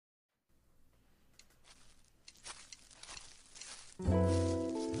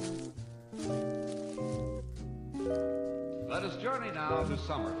Let us journey now to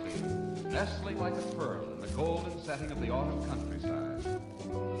Summerfield, nestling like a pearl in the golden setting of the autumn countryside.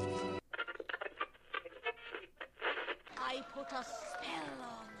 I put a spell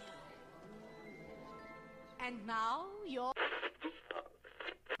on you. And now you're...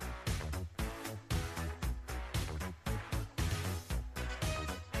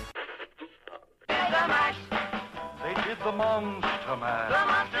 They did the Monster Mash. The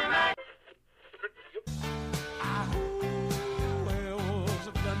Monster Mash.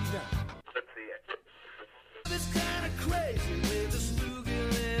 It's kind of crazy with a spooky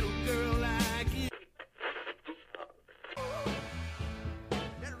little girl like you.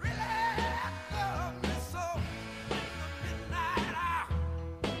 It really got me so in the midnight hour.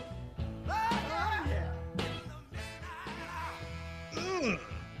 Oh, yeah. In the midnight hour.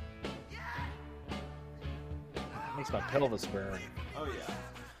 Makes my pelvis burn. Oh, yeah.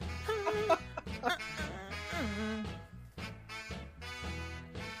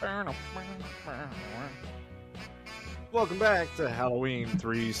 Welcome back to Halloween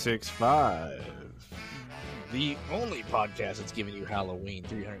 365, the only podcast that's giving you Halloween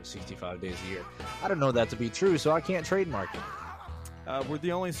 365 days a year. I don't know that to be true, so I can't trademark it. We're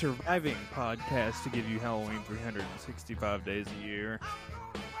the only surviving podcast to give you Halloween 365 days a year.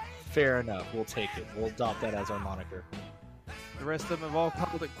 Fair enough. We'll take it. We'll adopt that as our moniker. The rest of them have all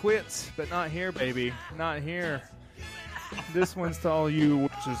called it quits, but not here, baby. Not here. This one's to all you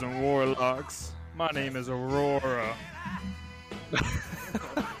witches and warlocks. My name is Aurora.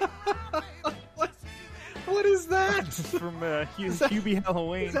 What is that? It's from Hubie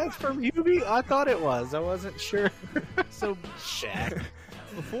Halloween. Is that from Hubie? I thought it was. I wasn't sure. So, Shaq.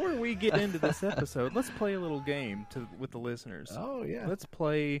 Before we get into this episode, let's play a little game with the listeners. Oh, yeah. Let's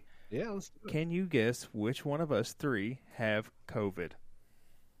play. Yeah, let's do it. Can you guess which one of us three have COVID?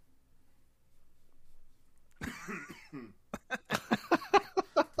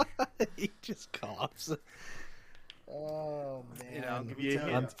 He just coughs. Oh, man. I'll give you a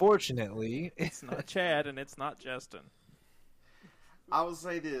hint. Unfortunately, It's not Chad and it's not Justin. I will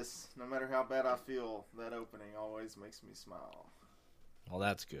say this, no matter how bad I feel, that opening always makes me smile. well,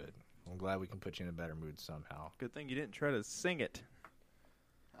 that's good. I'm glad we can put you in a better mood somehow. Good thing you didn't try to sing it.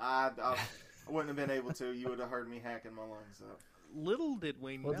 I wouldn't have been able to. You would have heard me hacking my lungs up. Little did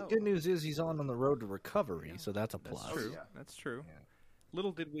we know. Well, the good news is he's on the road to recovery, so that's a plus. That's true. Oh, yeah. That's true. Yeah.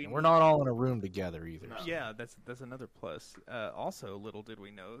 Little did we. And we're not all in a room together either. No. Yeah, that's another plus. Also, little did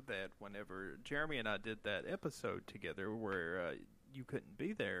we know that whenever Jeremy and I did that episode together, where you couldn't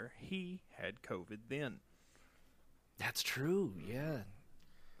be there, he had COVID then. That's true, yeah.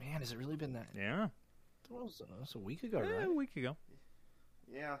 Man, has it really been that? Yeah, That was a week ago, right? a week ago.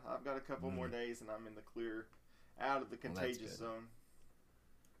 Yeah, I've got a couple more days and I'm in the clear, out of the that's contagious good. zone.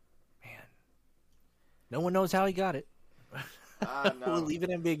 Man. No one knows how he got it. I know. We'll leave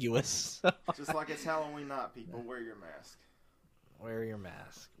it ambiguous. Just like it's Halloween night, people, wear your mask. Wear your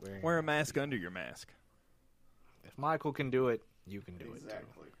mask. Wear a mask under your mask. If Michael can do it, you can do it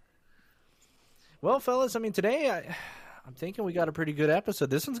Exactly. too. Well, fellas, I mean, today I'm thinking we got a pretty good episode.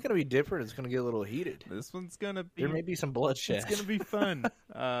 This one's going to be different. It's going to get a little heated. This one's gonna be. There may be some bloodshed. It's gonna be fun.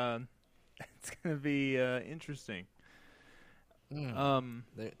 It's gonna be interesting. I'm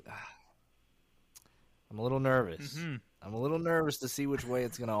a little nervous. Mm-hmm. I'm a little nervous to see which way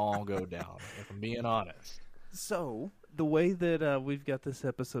it's going to all go down, if I'm being honest. So, the way that we've got this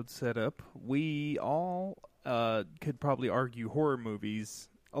episode set up, we all could probably argue horror movies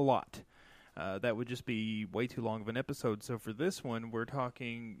a lot. That would just be way too long of an episode. So for this one, we're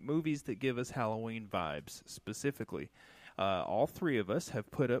talking movies that give us Halloween vibes, specifically. All three of us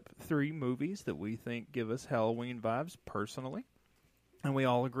have put up 3 movies that we think give us Halloween vibes, personally. And we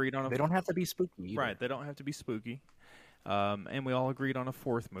all agreed on a... They don't have to be spooky either. Right, they don't have to be spooky. And we all agreed on a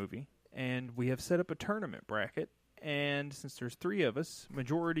 4th movie. And we have set up a tournament bracket. And since there's 3 of us,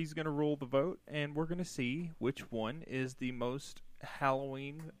 majority's going to rule the vote. And we're going to see which one is the most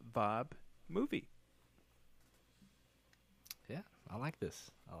Halloween vibe movie. Yeah, I like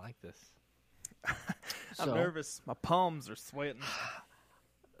this. I'm nervous. My palms are sweating.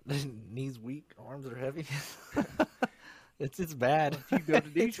 Knees weak, arms are heavy. It's bad. If you go to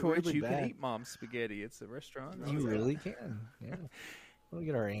Detroit, really you bad. can eat mom's spaghetti. It's a restaurant. You really can. Yeah. We'll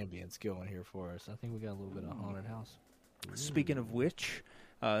get our ambience going here for us. I think we got a little bit of haunted house. Speaking of which,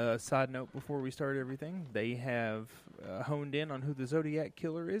 side note before we start everything, they have honed in on who the Zodiac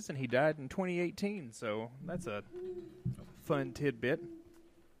Killer is, and he died in 2018, so that's a fun tidbit.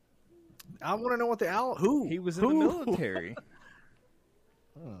 I want to know what the owl... Who? He was in the military.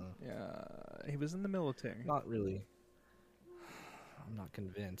 Yeah, he was in the military. Not really. I'm not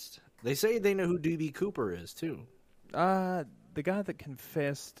convinced. They say they know who D.B. Cooper is too. The guy that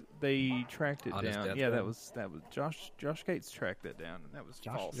confessed, they tracked it On his down. deathbed? Yeah, that was Josh Gates tracked that down, and that was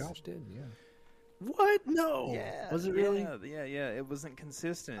false. Josh did, yeah. What? No. Yeah, Was it really? Yeah. It wasn't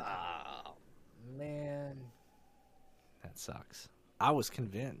consistent. Oh, man. That sucks. I was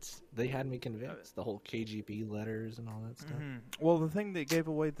convinced. They had me convinced. The whole KGB letters and all that stuff. Well, the thing that gave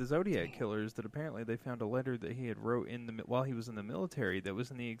away the Zodiac killer is that apparently they found a letter that he had wrote while he was in the military that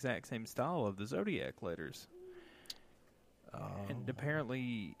was in the exact same style of the Zodiac letters. And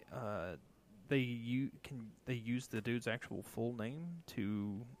apparently, they use the dude's actual full name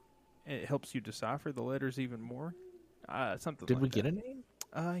to. It helps you decipher the letters even more. Something. Did like we that. get a name?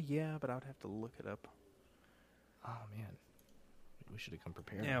 Yeah, but I would have to look it up. Oh man, we should have come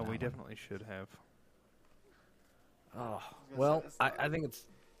prepared. Yeah, on that we one. definitely should have. Oh gonna well, say, that's not- I think it's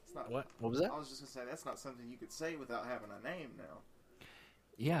not, what? What was that? I was just gonna say that's not something you could say without having a name now.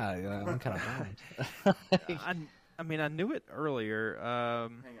 Yeah, I'm kind of bummed. I mean, I knew it earlier. Hang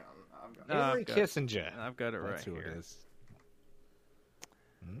on, I've got. I've Henry got- Kissinger. I've got it That's right who here. it is.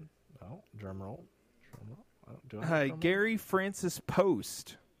 Oh, drum roll. Oh, do I have a drum roll? Gary Francis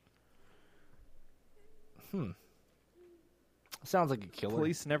Post. Sounds like a killer.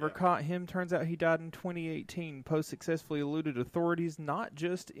 Police never caught him. Turns out he died in 2018. Post successfully eluded authorities not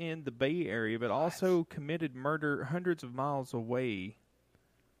just in the Bay Area, but also committed murder hundreds of miles away.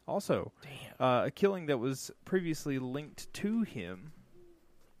 Also, a killing that was previously linked to him.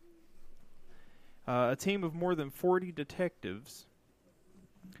 A team of more than 40 detectives,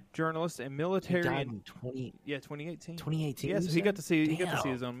 journalists, and military. He died in 2018. 2018. you Yes, he said? got to see. He got to see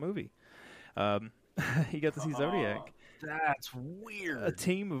Damn. his own movie. He got to see Zodiac. That's weird. A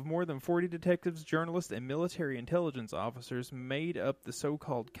team of more than 40 detectives, journalists, and military intelligence officers made up the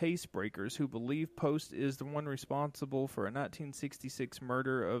so-called case breakers who believe Post is the one responsible for a 1966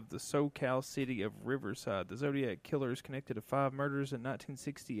 murder of the SoCal city of Riverside. The Zodiac killer is connected to 5 murders in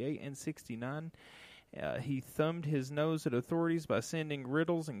 1968 and 69. He thumbed his nose at authorities by sending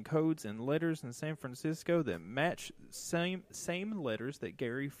riddles and codes and letters in San Francisco that match same letters that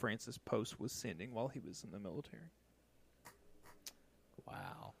Gary Francis Post was sending while he was in the military.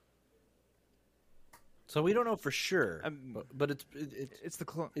 Wow. So we don't know for sure, but it's It's the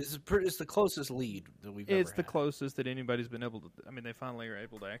it's the closest lead that we've ever It's the had. closest that anybody's been able to. I mean, they finally are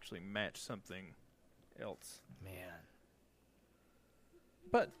able to actually match something else. Man,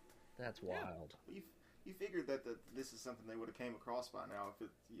 But that's wild. You figured that this is something they would have came across by now if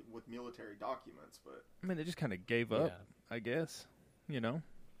with military documents, but I mean, they just kind of gave up, I guess. You know,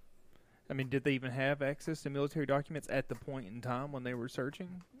 I mean, did they even have access to military documents at the point in time when they were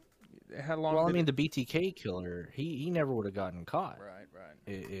searching? How long? Well, I did mean, the BTK killer, he never would have gotten caught. Right.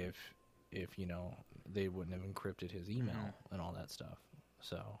 If you know, they wouldn't have encrypted his email and all that stuff.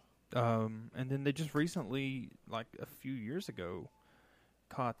 So And then they just recently, like a few years ago,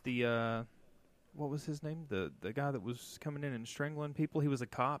 caught the what was his name? The guy that was coming in and strangling people. He was a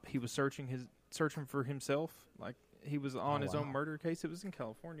cop. He was searching for himself. Like he was on his own murder case. It was in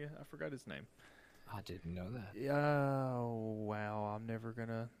California. I forgot his name. I didn't know that. Oh wow! I'm never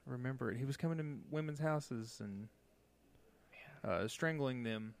gonna remember it. He was coming to women's houses and strangling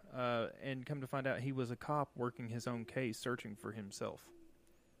them, and come to find out he was a cop working his own case, searching for himself.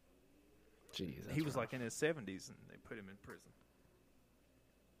 Jeez, He was like in his 70s, and they put him in prison.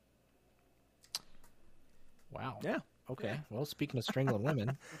 wow. Yeah. Okay. Yeah. Well, speaking of strangling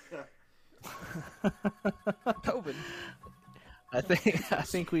women, COVID. I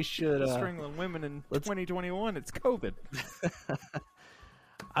think we should. Strangling women in 2021. It's COVID.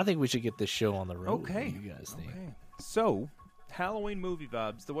 I think we should get this show on the road. Okay. What do you guys think? Okay. So, Halloween movie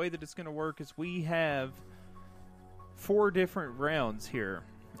vibes. The way that it's going to work is we have 4 different rounds here.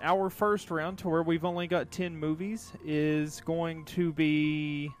 Our first round, to where we've only got 10 movies, is going to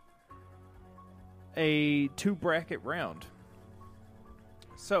be a 2-bracket round.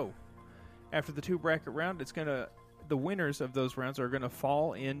 So, after the 2-bracket round, the winners of those rounds are going to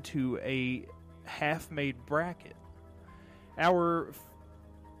fall into a half-made bracket.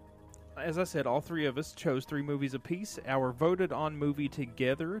 As I said, all 3 of us chose 3 movies apiece. Our voted-on movie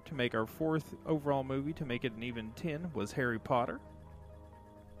together to make our 4th overall movie, to make it an even 10, was Harry Potter.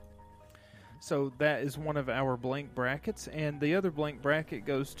 So that is one of our blank brackets, and the other blank bracket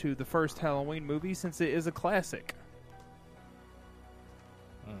goes to the first Halloween movie, since it is a classic.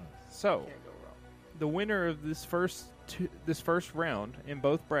 So, can't go wrong. the winner of this first round in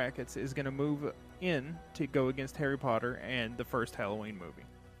both brackets is going to move in to go against Harry Potter and the first Halloween movie.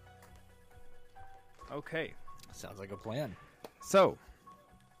 Okay, Sounds like a plan. so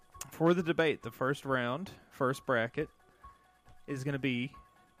for the debate, the first round, first bracket, is going to be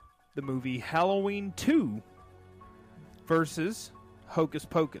the movie Halloween 2 versus Hocus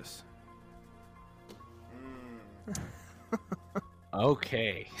Pocus.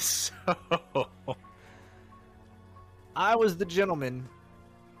 Okay, so I was the gentleman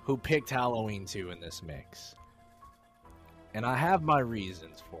who picked Halloween 2 in this mix. And I have my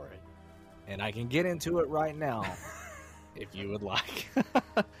reasons for it. And I can get into it right now if you would like.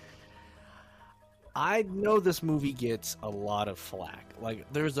 I know this movie gets a lot of flack.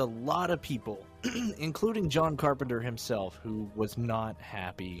 Like, there's a lot of people, including John Carpenter himself, who was not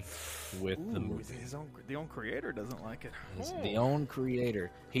happy with the movie. The own creator doesn't like it. It's the own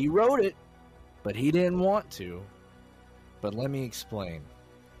creator. He wrote it, but he didn't want to. But let me explain.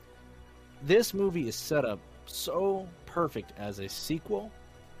 This movie is set up so perfect as a sequel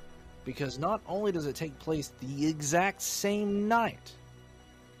because not only does it take place the exact same night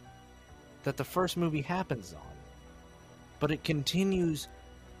that the first movie happens on, but it continues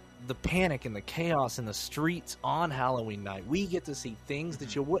the panic and the chaos in the streets on Halloween night. We get to see things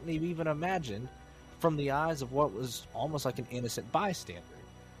that you wouldn't have even imagined from the eyes of what was almost like an innocent bystander.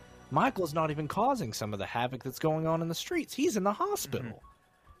 Michael's not even causing some of the havoc that's going on in the streets. He's in the hospital.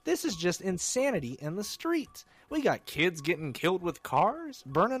 This is just insanity in the streets. We got kids getting killed with cars,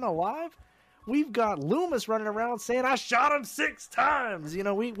 burning alive. We've got Loomis running around saying, I shot him 6 times. You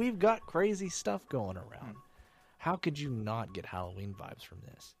know, we've got crazy stuff going around. How could you not get Halloween vibes from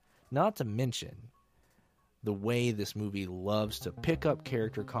this? Not to mention the way this movie loves to pick up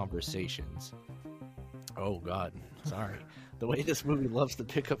character conversations. Oh, God. Sorry. The way this movie loves to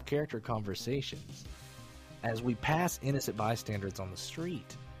pick up character conversations. As we pass innocent bystanders on the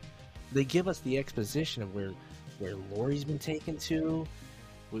street, they give us the exposition of where Laurie's been taken to.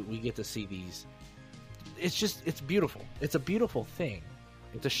 We get to see these. It's beautiful. It's a beautiful thing.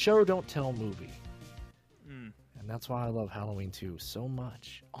 It's a show don't tell movie. And that's why I love Halloween 2 so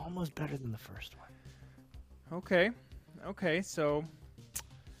much. Almost better than the first one. Okay, so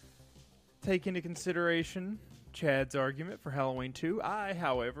take into consideration Chad's argument for Halloween 2. I,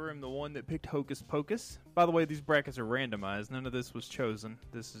 however, am the one that picked Hocus Pocus. By the way, these brackets are randomized. None of this was chosen.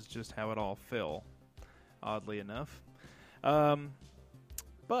 This is just how it all fell, oddly enough.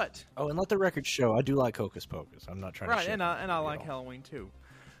 But and let the record show, I do like Hocus Pocus. I'm not trying to and I like Halloween 2.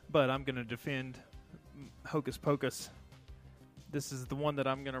 But I'm going to defend Hocus Pocus. This is the one that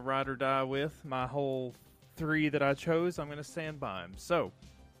I'm going to ride or die with. My whole 3 that I chose, I'm going to stand by them. So,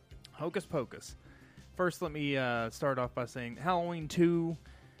 Hocus Pocus. First, let me start off by saying Halloween 2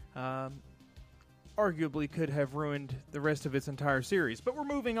 arguably could have ruined the rest of its entire series. But we're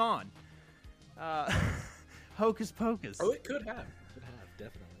moving on. Hocus Pocus. Oh, it could have.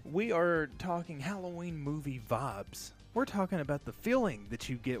 Definitely. We are talking Halloween movie vibes. We're talking about the feeling that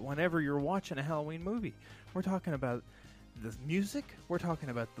you get whenever you're watching a Halloween movie. We're talking about the music. We're talking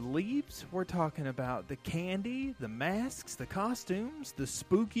about the leaves. We're talking about the candy, the masks, the costumes. The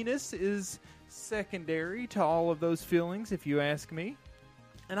spookiness is secondary to all of those feelings, if you ask me.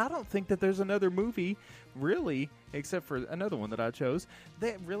 And I don't think that there's another movie, really, except for another one that I chose,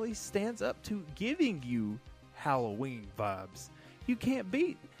 that really stands up to giving you Halloween vibes. You can't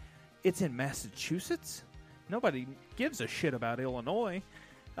beat. It's in Massachusetts. Nobody gives a shit about Illinois.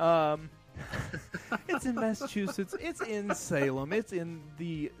 It's in Massachusetts. It's in Salem. It's in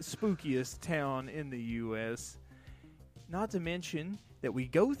the spookiest town in the U.S. Not to mention that we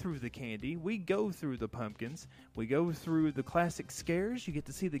go through the candy, we go through the pumpkins, we go through the classic scares. You get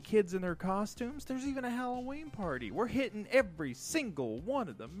to see the kids in their costumes. There's even a Halloween party. We're hitting every single one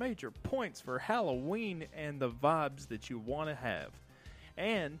of the major points for Halloween and the vibes that you want to have.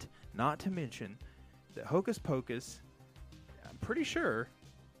 And not to mention that Hocus Pocus, I'm pretty sure,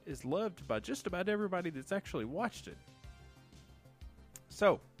 is loved by just about everybody that's actually watched it.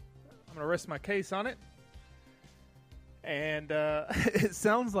 So, I'm going to rest my case on it. And it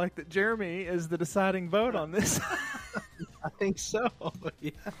sounds like that Jeremy is the deciding vote on this. I think so.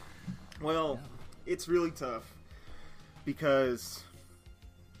 Yeah. Well, it's really tough because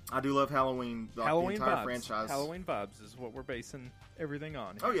I do love Halloween. Like Halloween the entire vibes. franchise. Halloween vibes is what we're basing everything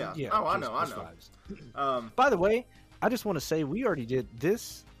on. Oh yeah. Yeah, Oh, I know. By the way, I just want to say we already did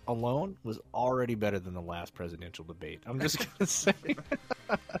this alone was already better than the last presidential debate. I'm just going to say.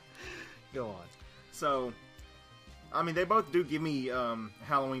 Go on. So, I mean, they both do give me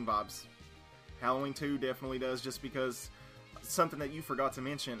Halloween vibes. Halloween 2 definitely does, just because something that you forgot to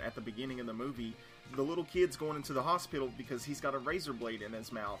mention at the beginning of the movie, the little kid's going into the hospital because he's got a razor blade in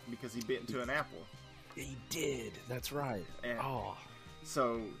his mouth because he bit into an apple. He did. That's right. And oh.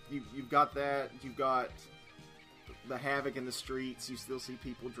 So, you've got that. You've got the havoc in the streets. You still see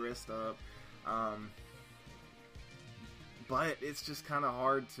people dressed up. but it's just kind of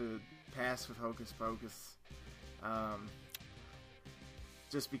hard to pass with Hocus Pocus.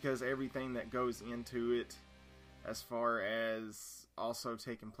 Just because everything that goes into it, as far as also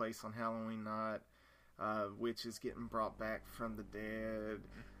taking place on Halloween night, witches getting brought back from the dead,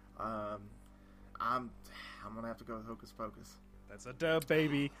 I'm gonna have to go with Hocus Pocus. That's a dub,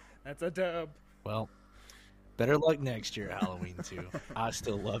 baby. That's a dub. Well, better luck next year, Halloween 2. I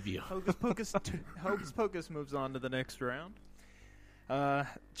still love you. Hocus Pocus moves on to the next round.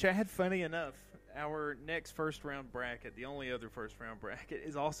 Chad, funny enough, our next first round bracket, the only other first round bracket,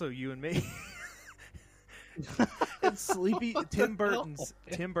 is also you and me. It's Tim Burton's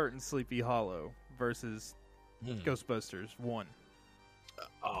Sleepy Hollow versus Ghostbusters 1.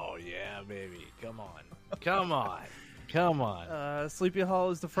 Oh yeah, baby. Come on. Sleepy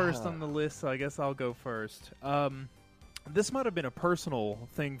Hollow is the first on the list, so I guess I'll go first. This might have been a personal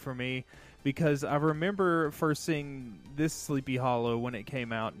thing for me because I remember first seeing this Sleepy Hollow when it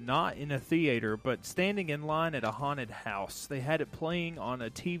came out, not in a theater, but standing in line at a haunted house. They had it playing on a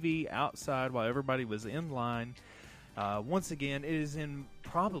TV outside while everybody was in line. Once again, it is in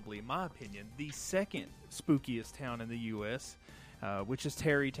probably, in my opinion, the second spookiest town in the U.S., which is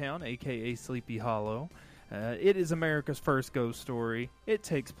Tarrytown, a.k.a. Sleepy Hollow. It is America's first ghost story. It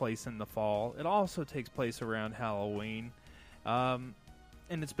takes place in the fall. It also takes place around Halloween.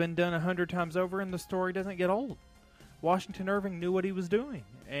 And it's been done 100 times over, and the story doesn't get old. Washington Irving knew what he was doing,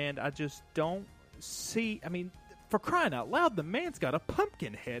 and I just don't see... I mean, for crying out loud, the man's got a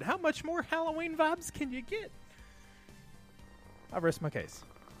pumpkin head. How much more Halloween vibes can you get? I rest my case.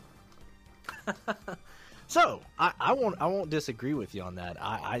 So, I won't disagree with you on that.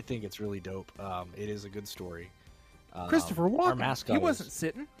 I think it's really dope. It is a good story. Christopher walking. Our mascot he wasn't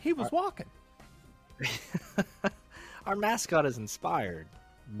sitting. He was walking. Our mascot is inspired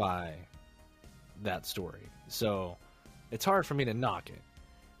by that story. So, it's hard for me to knock it.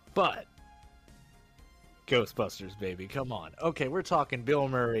 But, Ghostbusters, baby, come on. Okay, we're talking Bill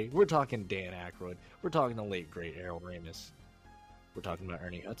Murray. We're talking Dan Aykroyd. We're talking the late, great Errol Ramis. We're talking about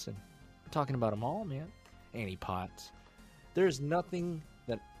Ernie Hudson. We're talking about them all, man. Annie Potts. There's nothing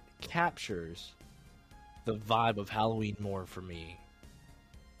that captures the vibe of Halloween more for me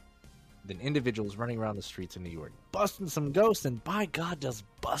than individuals running around the streets of New York, busting some ghosts, and by God, does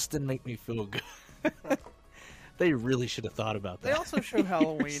busting make me feel good. They really should have thought about that. They also show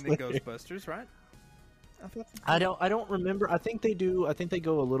Halloween in Ghostbusters, right? I don't remember. I think they do. I think they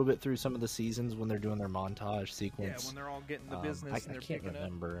go a little bit through some of the seasons when they're doing their montage sequence. Yeah, when they're all getting the business and they're can't picking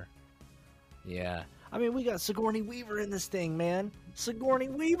remember. Yeah. I mean, we got Sigourney Weaver in this thing, man. Sigourney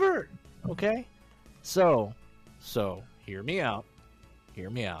Weaver! Okay? So, hear me out. Hear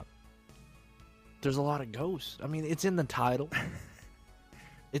me out. There's a lot of ghosts. I mean, it's in the title.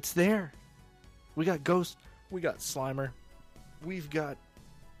 It's there. We got Ghost. We got Slimer. We've got...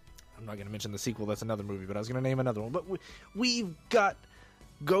 I'm not going to mention the sequel. That's another movie, but I was going to name another one. But we've got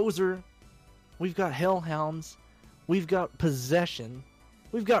Gozer. We've got Hellhounds. We've got Possession.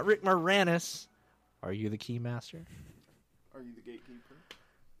 We've got Rick Moranis. Are you the Keymaster? Are you the gatekeeper?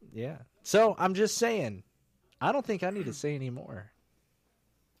 Yeah. So, I'm just saying, I don't think I need to say any more.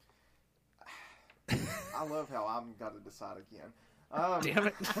 I love how I'm got to decide again. Damn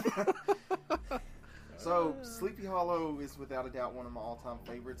it. So, Sleepy Hollow is without a doubt one of my all-time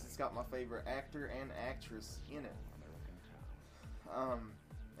favorites. It's got my favorite actor and actress in it.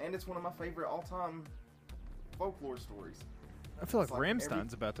 And it's one of my favorite all-time folklore stories. I feel like It's like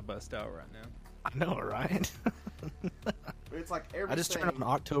Rammstein's about to bust out right now. I know, right? It's like everything. I just turned on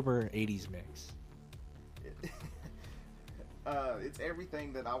October 80s mix. It's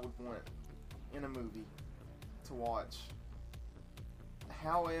everything that I would want in a movie to watch.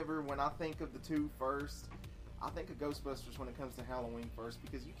 However, when I think of the two first, I think of Ghostbusters when it comes to Halloween first,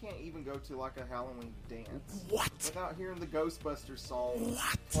 because you can't even go to like a Halloween dance without hearing the Ghostbusters song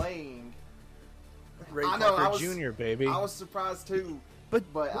playing. Ray I know, Parker Jr., baby. I was surprised too. But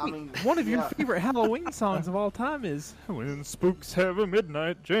I mean, one of your yeah. favorite Halloween songs of all time is "When Spooks Have a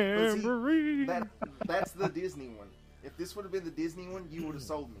Midnight Jamboree." That's the Disney one. If this would have been the Disney one, you would have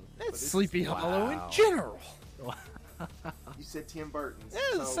sold me. But That's this Sleepy is- Hollow in general. You said Tim Burton's.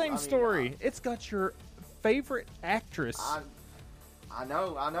 Yeah, the so, same I mean, story. It's got your favorite actress. I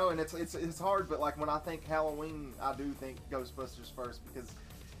know, and it's hard, but like when I think Halloween, I do think Ghostbusters first because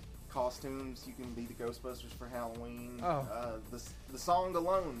costumes, you can be the Ghostbusters for Halloween. Oh. The song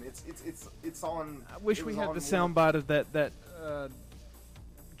alone, it's on. I wish it we was had on the one- soundbite of that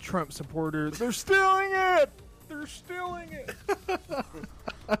Trump supporter. They're stealing it. They're stealing it.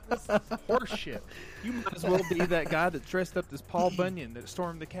 Horse shit. You might as well be that guy that dressed up as Paul Bunyan that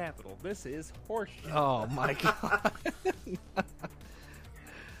stormed the Capitol. This is horse shit. Oh my god.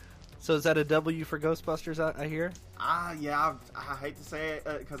 So is that a W for Ghostbusters? I hear. Yeah. I hate to say it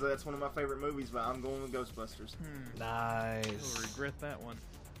because that's one of my favorite movies, but I'm going with Ghostbusters. Nice. He'll regret that one.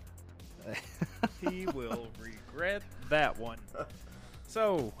 He will regret that one.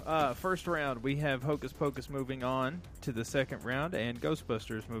 So, first round, we have Hocus Pocus moving on to the second round, and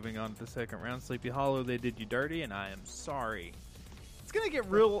Ghostbusters moving on to the second round. Sleepy Hollow, they did you dirty, and I am sorry. It's going to get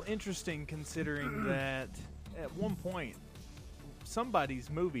real interesting considering that at one point, somebody's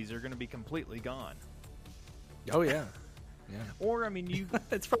movies are going to be completely gone. Oh, yeah. Yeah. Or, I mean, you...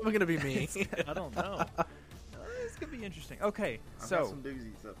 It's probably going to be me. I don't know. It's going to be interesting. Okay, I've so... got some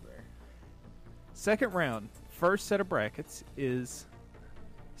doozies up there. Second round, first set of brackets is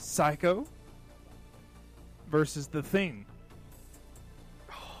Psycho versus The Thing.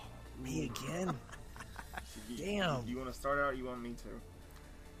 Me again? Damn. Do you want to start out or you want me to?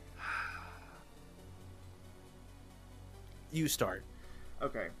 You start.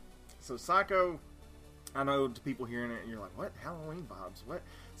 Okay. So Psycho, I know to people hearing it, you're like, what? Halloween vibes? What?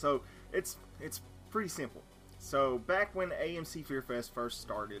 So it's pretty simple. So back when AMC Fear Fest first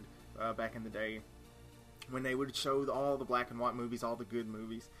started, back in the day, when they would show all the black and white movies, all the good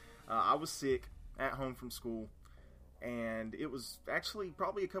movies, I was sick at home from school, and it was actually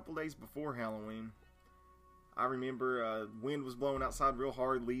probably a couple days before Halloween. I remember wind was blowing outside real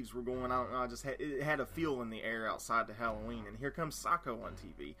hard, leaves were going out, and it had a feel in the air outside to Halloween, and here comes Psycho on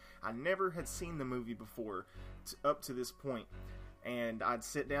TV. I never had seen the movie before, up to this point, and I'd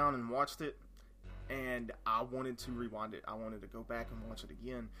sit down and watched it, and I wanted to rewind it. I wanted to go back and watch it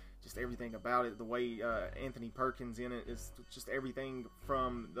again. Just everything about it, the way Anthony Perkins in it is just everything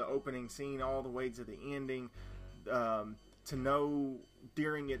from the opening scene all the way to the ending. To know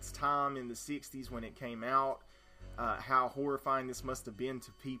during its time in the 60s when it came out, how horrifying this must have been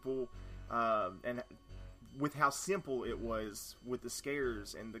to people, and with how simple it was with the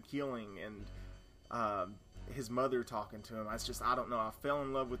scares and the killing and his mother talking to him. I don't know, I fell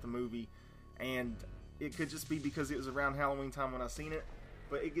in love with the movie, and it could just be because it was around Halloween time when I seen it,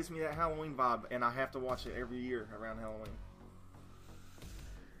 but it gives me that Halloween vibe, and I have to watch it every year around Halloween.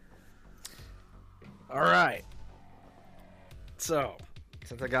 Alright. So,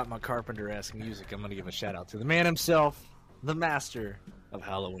 since I got my Carpenter-esque music, I'm going to give a shout-out to the man himself, the master of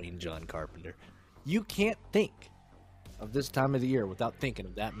Halloween, John Carpenter. You can't think of this time of the year without thinking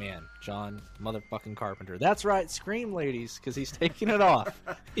of that man, John motherfucking Carpenter. That's right, scream, ladies, because he's taking it off.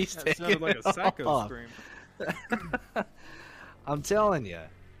 He's That taking sounded like it a psycho off. scream. I'm telling you,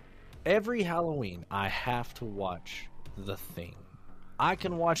 every Halloween, I have to watch The Thing. I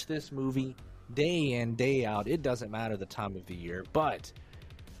can watch this movie day in, day out. It doesn't matter the time of the year, but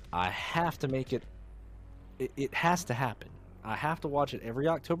I have to make it. It has to happen. I have to watch it every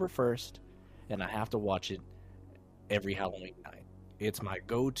October 1st, and I have to watch it every Halloween night. It's my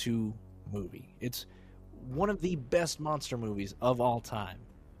go-to movie. It's one of the best monster movies of all time,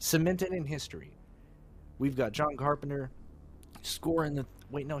 cemented in history. We've got John Carpenter scoring the...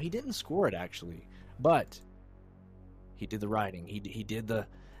 Wait, no, he didn't score it, actually. But he did the writing. He did the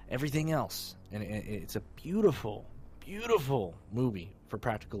everything else. And it's a beautiful, beautiful movie for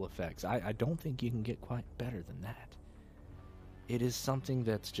practical effects. I don't think you can get quite better than that. It is something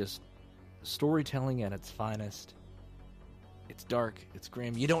that's just storytelling at its finest. It's dark. It's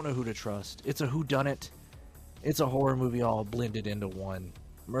grim. You don't know who to trust. It's a whodunit. It's a horror movie all blended into one.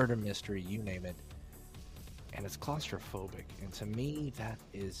 Murder mystery, you name it. And it's claustrophobic. And to me, that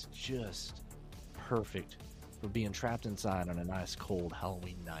is just perfect for being trapped inside on a nice, cold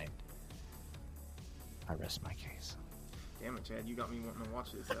Halloween night. I rest my case. Damn it, Chad, you got me wanting to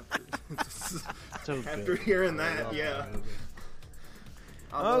watch this after, So after good. hearing I that, love yeah. that movie.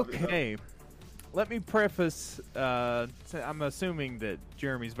 I love it, though. Okay. Let me preface, I'm assuming that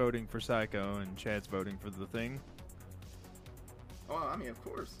Jeremy's voting for Psycho and Chad's voting for The Thing. Oh, I mean, of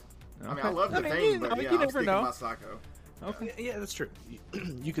course. I mean, Okay. I love the I mean, thing, you but know, yeah, you I'm never sticking know. by Psycho. Okay. Yeah, that's true.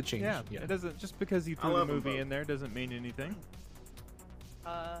 You could change. Yeah, it doesn't, just because you I threw the love 'em movie both. in there doesn't mean anything.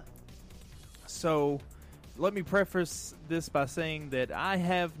 So, let me preface this by saying that I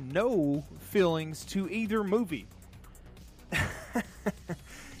have no feelings to either movie.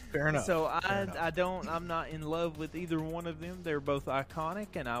 Fair enough. So Fair enough. I'm not in love with either one of them. They're both iconic,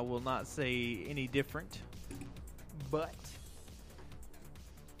 and I will not say any different. But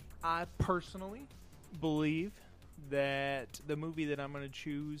I personally believe that the movie that I'm going to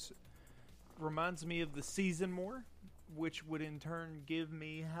choose reminds me of the season more, which would in turn give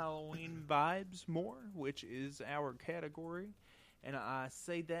me Halloween vibes more, which is our category. And I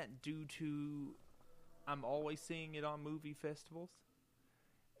say that due to I'm always seeing it on movie festivals.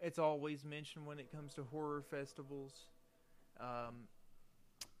 It's always mentioned when it comes to horror festivals.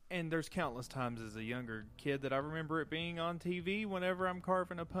 And there's countless times as a younger kid that I remember it being on TV whenever I'm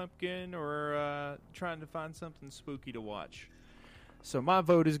carving a pumpkin or trying to find something spooky to watch. So my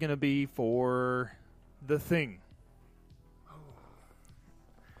vote is going to be for The Thing. Oh.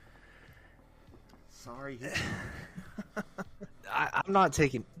 Sorry. I'm not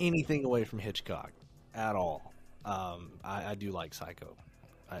taking anything away from Hitchcock at all. I do like Psycho.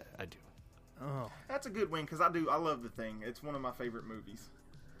 I do. Oh, That's a good win because I love The Thing. It's one of my favorite movies.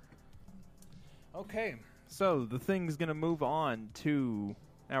 okay. So The Thing's going to move on to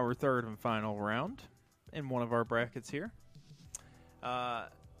our third and final round in one of our brackets here. Our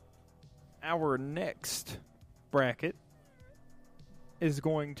next bracket is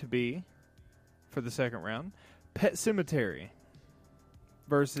going to be, for the second round, Pet Sematary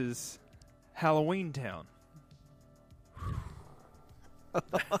versus Halloween Town.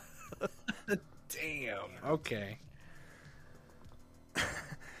 Damn. Okay.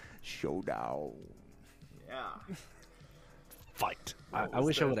 Showdown. Yeah. Fight. What I was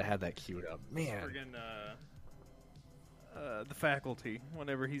wish I that? would have had that queued up. Man. Friggin', the Faculty,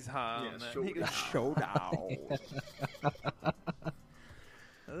 whenever he's high Yeah, on that. He goes, showdown.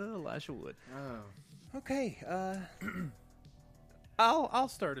 Elijah Wood. Oh. Okay, I'll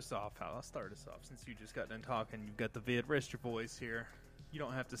start us off, Hal. I'll start us off since you just got done talking. You've got the vid. Rest your voice here. You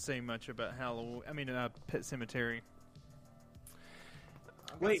don't have to say much about Pet Cemetery.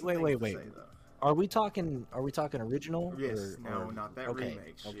 I've got Wait, some wait, things wait, to wait. say, though. Are we talking original? Yes. Or, No, not that okay,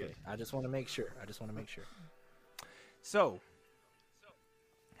 remake okay. shit. I just want to make sure. So,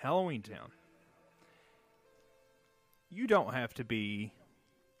 Halloween Town. You don't have to be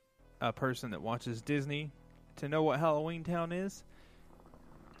a person that watches Disney to know what Halloween Town is.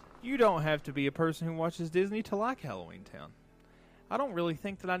 You don't have to be a person who watches Disney to like Halloween Town. I don't really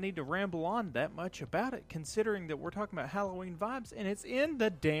think that I need to ramble on that much about it, considering that we're talking about Halloween vibes, and it's in the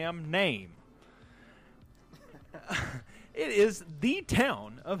damn name. It is the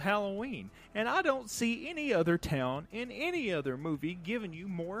town of Halloween, and I don't see any other town in any other movie giving you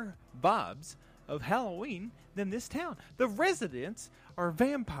more vibes of Halloween than this town. The residents are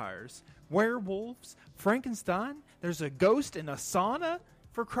vampires, werewolves, Frankenstein. There's a ghost in a sauna,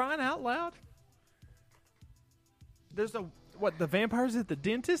 for crying out loud. There's the vampires at the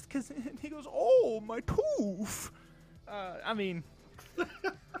dentist? Because he goes, oh, my tooth. Come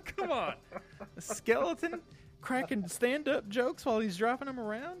on. A skeleton cracking stand-up jokes while he's dropping them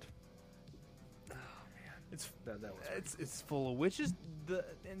around? Oh, man. It's full of witches.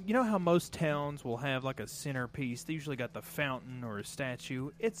 And you know how most towns will have like a centerpiece? They usually got the fountain or a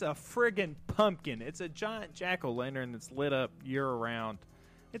statue. It's a friggin' pumpkin. It's a giant jack-o'-lantern that's lit up year-round.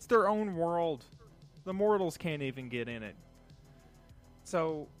 It's their own world. The mortals can't even get in it.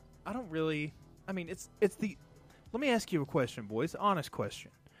 So, I don't really... it's the... Let me ask you a question, boys. Honest question.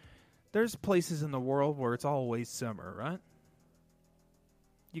 There's places in the world where it's always summer, right?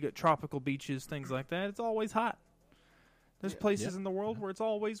 You got tropical beaches, things like that. It's always hot. There's places in the world where it's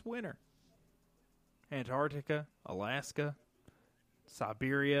always winter. Antarctica, Alaska,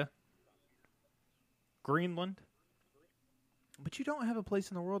 Siberia, Greenland. But you don't have a place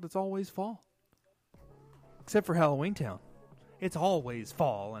in the world that's always fall. Except for Halloween Town. It's always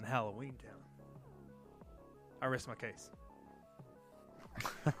fall in Halloween Town. I rest my case.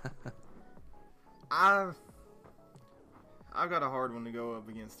 I've got a hard one to go up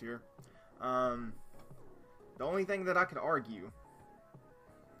against here. The only thing that I could argue,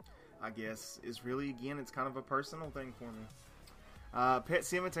 I guess, is really, again, it's kind of a personal thing for me. Pet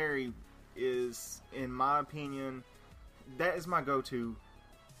Sematary is, in my opinion, that is my go-to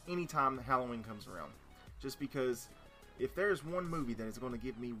anytime Halloween comes around. Just because if there's one movie that is going to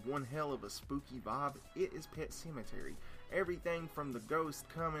give me one hell of a spooky vibe, it is Pet Sematary. Everything from the ghost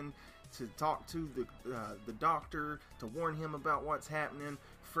coming to talk to the doctor to warn him about what's happening.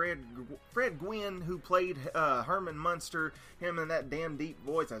 Fred Gwynn, who played Herman Munster, him in that damn deep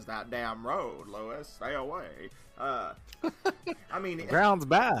voice, as that damn road, Lois, stay away. The ground's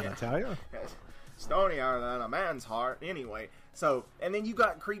bad, I tell you. Stonier than a man's heart. Anyway, so, and then you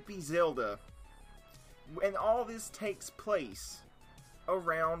got creepy Zelda. And all this takes place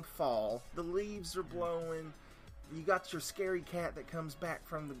around fall. The leaves are blowing. You got your scary cat that comes back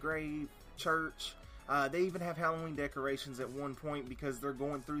from the grave church. They even have Halloween decorations at one point because they're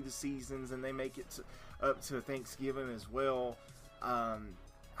going through the seasons and they make it up to Thanksgiving as well. I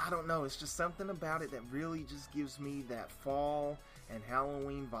don't know. It's just something about it that really just gives me that fall and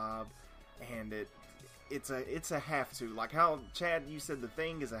Halloween vibe. And it's a have to. Like how Chad, you said The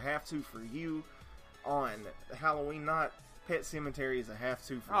Thing is a have to for you on Halloween night. Pet Sematary is a have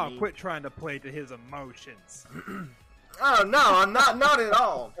to for me. Oh, quit trying to play to his emotions. Oh no, I'm not at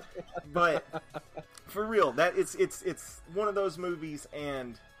all. But for real, that it's one of those movies,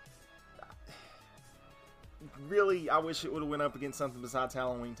 and really, I wish it would have went up against something besides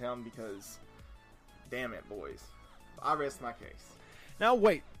Halloween Town because, damn it, boys, I rest my case. Now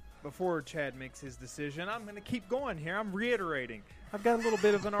wait, before Chad makes his decision, I'm going to keep going here. I'm reiterating. I've got a little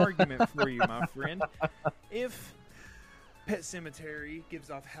bit of an argument for you, my friend. If Pet Sematary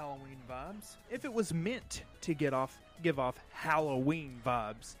gives off Halloween vibes, if it was meant to give off Halloween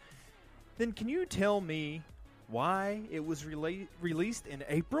vibes, then can you tell me why it was released in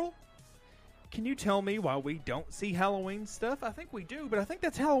April? Can you tell me why we don't see Halloween stuff? I think we do, but I think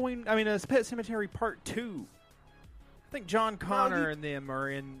that's Halloween. I mean, it's Pet Sematary Part 2. I think John Connor and them are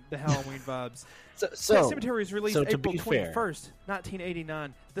in the Halloween vibes. So Pet Sematary was released so to April be 21st, fair,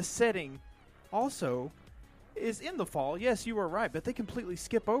 1989. The setting also is in the fall. Yes, you are right, but they completely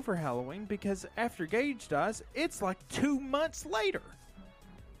skip over Halloween because after Gage dies, it's like 2 months later.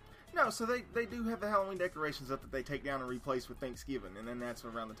 No, so they do have the Halloween decorations up that they take down and replace with Thanksgiving, and then that's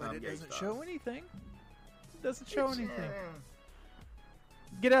around the time But it Gage doesn't dies. show anything. It doesn't show It's, anything.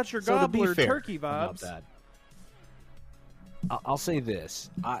 Get out your So to be gobbler fair turkey about vibes. that, I'll say this: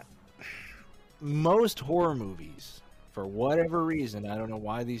 most horror movies, for whatever reason, I don't know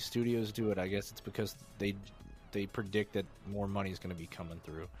why these studios do it. I guess it's because they predict that more money is going to be coming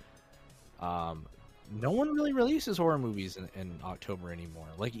through. No one really releases horror movies in October anymore.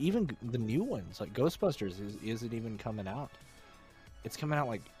 Like even the new ones, like Ghostbusters, isn't even coming out. It's coming out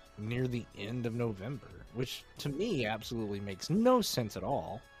like near the end of November, which to me absolutely makes no sense at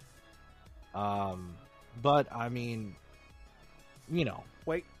all. But I mean, you know,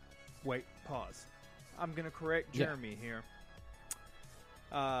 Wait, pause. I'm going to correct Jeremy here.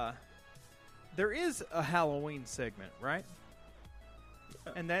 There is a Halloween segment, right?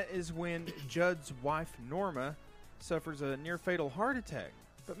 And that is when Judd's wife, Norma, suffers a near-fatal heart attack,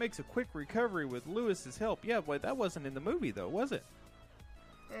 but makes a quick recovery with Lewis's help. Yeah, wait, that wasn't in the movie, though, was it?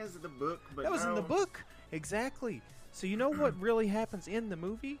 That was in the book, but That was in no. the book. Exactly. So you know what really happens in the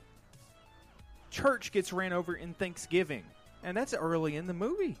movie? Church gets ran over in Thanksgiving. And that's early in the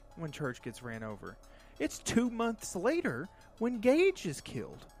movie when Church gets ran over. It's 2 months later when Gage is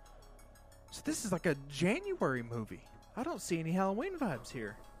killed. So this is like a January movie. I don't see any Halloween vibes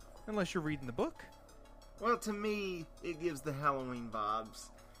here. Unless you're reading the book. Well, to me, it gives the Halloween vibes.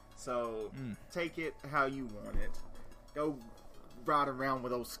 So take it how you want it. Go ride around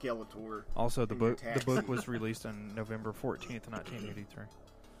with old Skeletor. Also, the in your book taxi. was released on November 14th, 1983.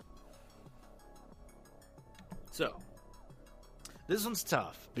 so this one's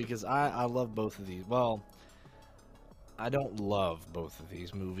tough because I love both of these. Well, I don't love both of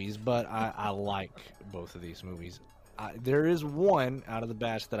these movies, but I like both of these movies. There is one out of the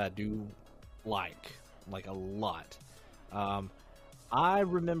batch that I do like a lot. I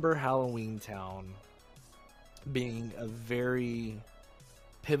remember Halloween Town being a very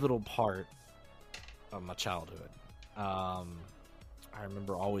pivotal part of my childhood. I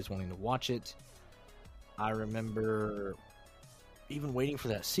remember always wanting to watch it. I remember even waiting for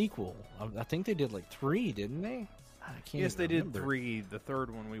that sequel. I think they did like 3, didn't they? I can't Yes, even they did remember. 3. The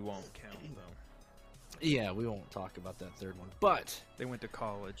third one we won't count, though. Yeah, we won't talk about that third one. But They went to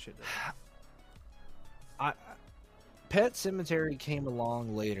college. Pet Sematary came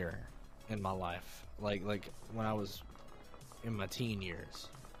along later in my life, like when I was in my teen years,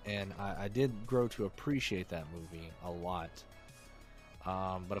 and I did grow to appreciate that movie a lot.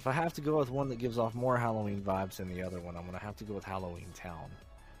 But if I have to go with one that gives off more Halloween vibes than the other one, I'm going to have to go with Halloween Town.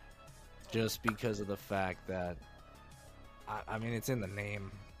 Just because of the fact that, I mean, it's in the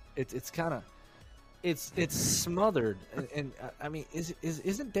name. It's kind of, it's smothered, and I mean,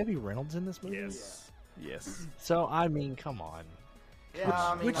 isn't Debbie Reynolds in this movie? Yes. So I mean, come on. Yeah,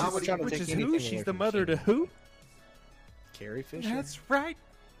 I mean, Which I is, would trying to which take is anything who? away She's the from mother to Shane. who? Carrie Fisher. That's right.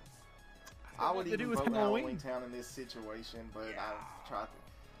 I would to do even with vote Halloween. Halloween Town in this situation, but I tried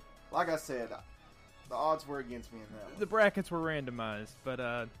to. Like I said, the odds were against me in that one. The brackets were randomized, but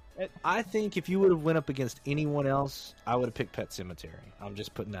I think if you would have went up against anyone else, I would have picked Pet Sematary. I'm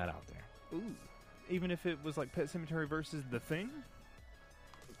just putting that out there. ooh, even if it was like Pet Sematary versus The Thing.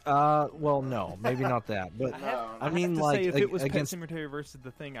 Well, no, maybe not that, but No, I I mean, have to like say, if it was against. Pet Sematary versus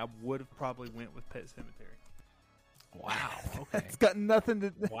The Thing, I would have probably went with Pet Sematary. Wow. Okay. It's got nothing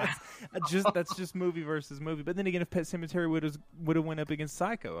to. Wow. That's just movie versus movie. But then again, if Pet Sematary would have went up against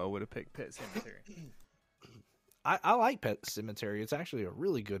Psycho, I would have picked Pet Sematary. I like Pet Sematary. It's actually a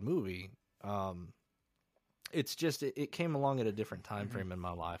really good movie. It's just it came along at a different time frame in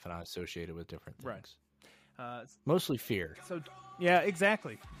my life, and I associate it with different things. Right. Mostly fear. So yeah,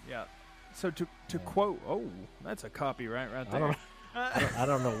 exactly. Yeah. So to quote, that's a copyright right there. I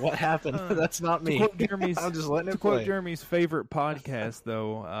don't know what happened. That's not me. Quote Jeremy's, I'm just letting it quote play. Jeremy's favorite podcast,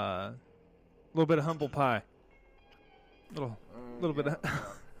 though, a little bit of humble pie. Little bit of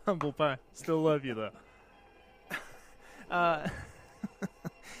humble pie. Still love you though.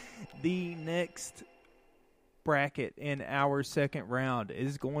 The next bracket in our second round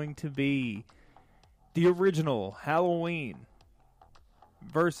is going to be the original Halloween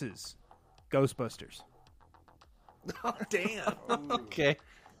versus Ghostbusters. Oh, damn. Okay.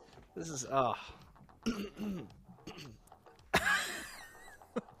 This is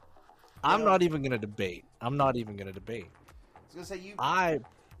I'm not even gonna debate. I was gonna say you. I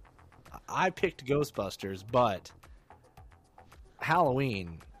picked Ghostbusters, but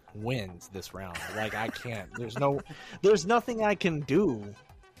Halloween wins this round. Like, I can't. There's nothing I can do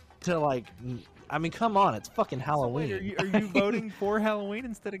to, like. I mean, come on, it's fucking Halloween. So wait, are you voting for Halloween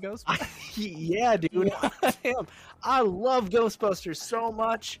instead of Ghostbusters? Yeah, dude. I am. I love Ghostbusters so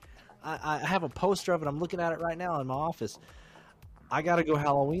much. I have a poster of it. I'm looking at it right now in my office. I gotta go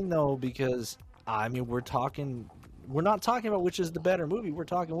Halloween though, because I mean we're not talking about which is the better movie. We're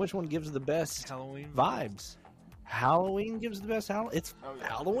talking which one gives the best Halloween vibes. Halloween gives the best Halloween. It's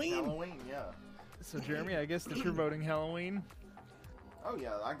Halloween. Halloween, yeah. So Jeremy, I guess that you're voting Halloween. Oh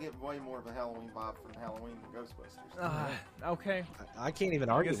yeah, I get way more of a Halloween vibe from Halloween than Ghostbusters. Okay. I can't even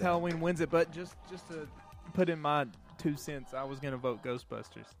I argue. guess that. Halloween wins it, but just to put in my 2 cents, I was going to vote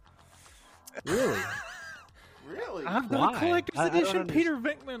Ghostbusters. Really? Really? I've got a collector's I don't edition Peter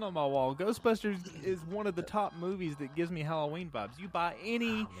Venkman on my wall. Ghostbusters is one of the top movies that gives me Halloween vibes. You buy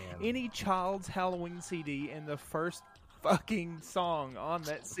any child's Halloween CD, and the first fucking song on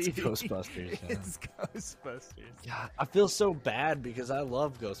that CD Ghostbusters, yeah. is Ghostbusters. God, I feel so bad because I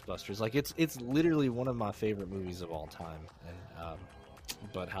love Ghostbusters. Like it's literally one of my favorite movies of all time, and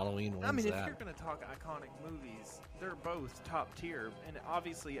but Halloween wins. I mean, if that. you're going to talk iconic movies, they're both top tier, and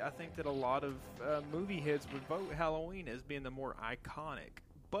obviously, I think that a lot of movie heads would vote Halloween as being the more iconic.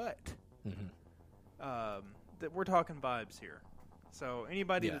 But that we're talking vibes here. So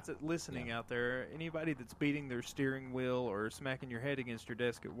anybody that's listening out there, anybody that's beating their steering wheel or smacking your head against your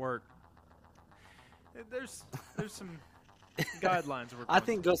desk at work, there's some guidelines. I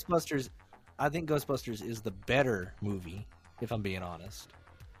think Ghostbusters is the better movie, if I'm being honest.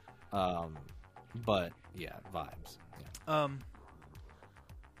 But yeah, vibes. Yeah.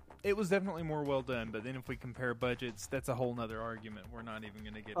 It was definitely more well done, but then if we compare budgets, that's a whole nother argument. We're not even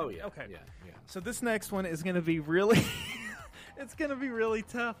going to get into. Yeah. Okay. Yeah. So this next one is going to be really it's going to be really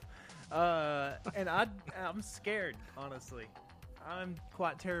tough. And I'm scared, honestly. I'm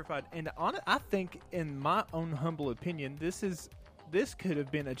quite terrified. And I think, in my own humble opinion, this could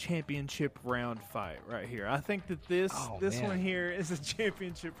have been a championship round fight right here. I think that this one here is a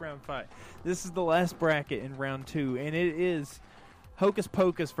championship round fight. This is the last bracket in round 2, and it is Hocus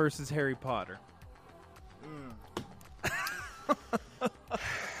Pocus versus Harry Potter.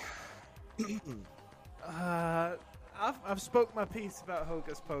 I've spoke my piece about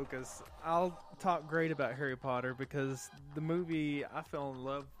Hocus Pocus. I'll talk great about Harry Potter because the movie, I fell in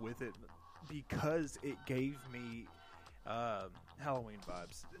love with it because it gave me Halloween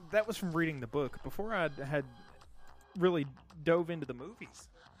vibes. That was from reading the book. Before I had really dove into the movies,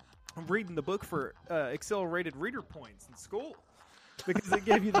 I'm reading the book for accelerated reader points in school because it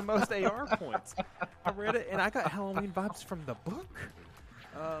gave you the most AR points. I read it and I got Halloween vibes from the book.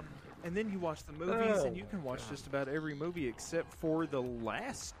 And then you watch the movies, and you can watch just about every movie except for the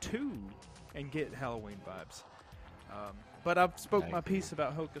last 2 and get Halloween vibes. But I've spoke my piece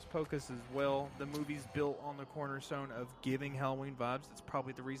about Hocus Pocus as well. The movie's built on the cornerstone of giving Halloween vibes. That's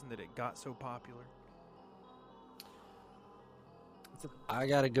probably the reason that it got so popular. I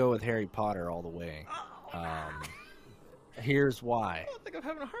got to go with Harry Potter all the way. Here's why. I think I'm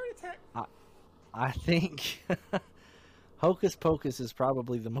having a heart attack. I think Hocus Pocus is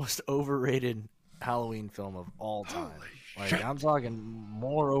probably the most overrated Halloween film of all time. Like, I'm talking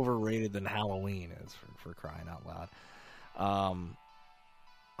more overrated than Halloween is, for crying out loud.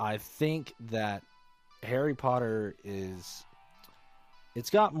 I think that Harry Potter it's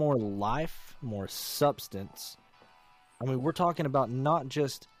got more life, more substance. I mean, we're talking about not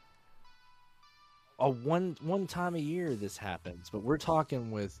just a one time a year this happens, but we're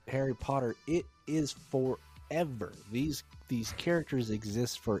talking with Harry Potter, it is forever. These characters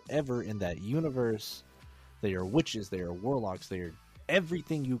exist forever in that universe. They are witches, they are warlocks, they are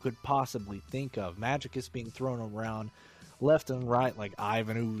everything you could possibly think of. Magic is being thrown around left and right like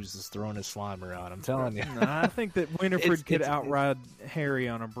Ivan Ooze is throwing his slime around. I'm telling you. No, I think that Winifred could it's- outride Harry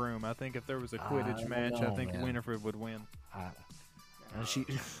on a broom. I think if there was a Quidditch don't match, I know, think man. Winifred would win. And she,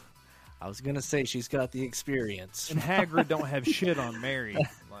 I was gonna say she's got the experience. And Hagrid don't have shit on Mary.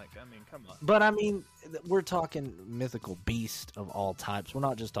 Like, I mean, come on. But I mean, we're talking mythical beast of all types. We're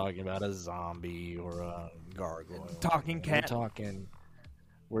not just talking about a zombie or a gargoyle. Talking cat.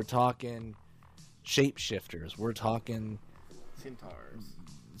 We're talking shapeshifters. We're talking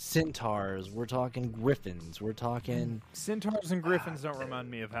centaurs. We're talking griffins. We're talking. Centaurs and Griffins don't remind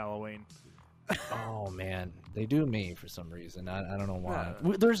me of Halloween. Oh man, they do me for some reason. I don't know why.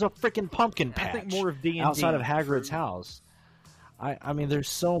 There's a freaking pumpkin patch. I think more of D&D. outside of Hagrid's house. I mean, there's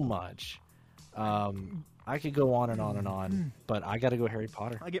so much. I could go on and on and on, but I got to go Harry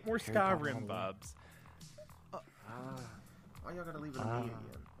Potter. I get more Harry Potter Skyrim Halloween. vibes. Why y'all gotta leave it on me again?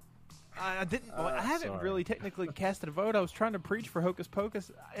 I didn't. Well, I haven't sorry. really technically casted a vote. I was trying to preach for Hocus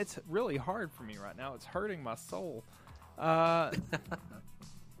Pocus. It's really hard for me right now. It's hurting my soul. I'm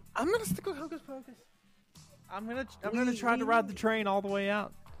gonna stick with Hocus Pocus. I'm gonna try to ride the train all the way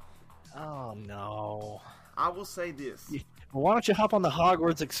out. Oh no. I will say this. Well, why don't you hop on the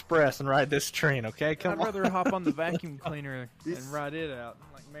Hogwarts Express and ride this train, okay? I'd Come on. rather hop on the vacuum cleaner This- and ride it out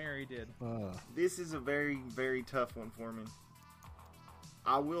like Mary did. This is a very, very tough one for me.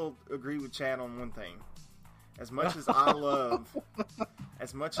 I will agree with Chad on one thing. As much as I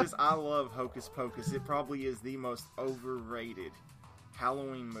love Hocus Pocus, it probably is the most overrated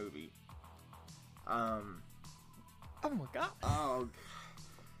Halloween movie. Oh my god!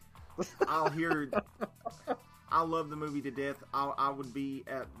 I love the movie to death. I would be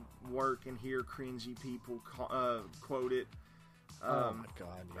at work and hear cringy people quote it. Oh my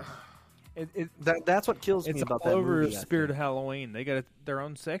god. Yeah. It, That's what kills me it's about all that over movie. I Spirit think. of Halloween. They got their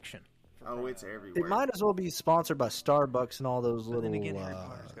own section. Oh, it's everywhere. It might as well be sponsored by Starbucks and all those But little. then again, Harry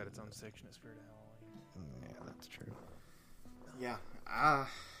Potter's got its own section of Spirit of Halloween. Yeah, that's true. Yeah.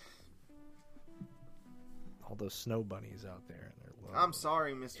 All those snow bunnies out there. And they're I'm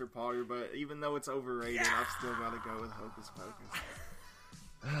sorry, Mr. Potter, but even though it's overrated, I've still got to go with Hocus Pocus.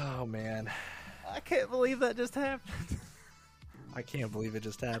 Oh man, I can't believe that just happened. I can't believe it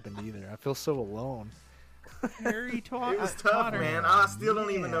just happened either. I feel so alone. Harry It was tough, man. I still don't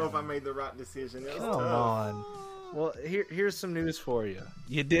even know if I made the right decision. It was Come tough. on. Well, here's some news for you.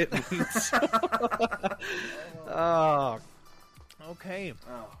 You didn't. Oh, Okay.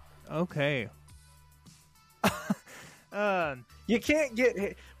 Oh. Okay. you can't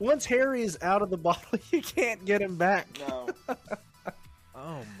get once Harry is out of the bottle. You can't get him back. No.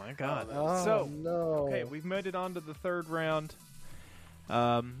 Oh my god. Oh, So, no. okay, we've made it on to the third round.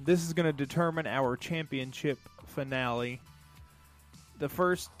 This is going to determine our championship finale. The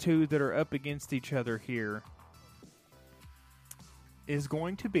first two that are up against each other here is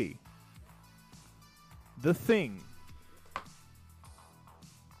going to be The Thing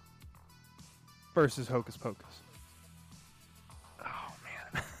versus Hocus Pocus. Oh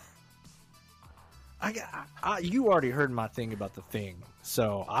man. You already heard my thing about The Thing,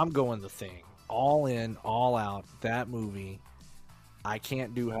 so I'm going The Thing. All in, all out. That movie. I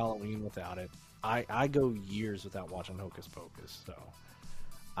can't do Halloween without it. I go years without watching Hocus Pocus, so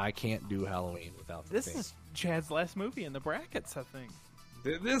I can't do Halloween without The This Thing. is Chad's last movie in the brackets, I think.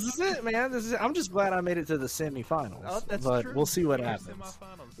 This is it, man. I'm just glad I made it to the semifinals. Oh, that's but true. we'll see what We're happens.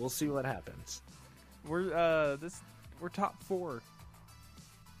 semifinals. We'll see what happens. We're top four.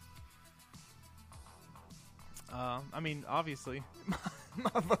 I mean, obviously,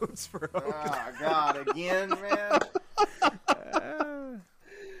 my vote's for Hocus. Oh, God, again, man.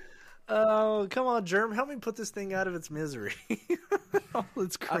 Oh, come on, Germ. Help me put this thing out of its misery. All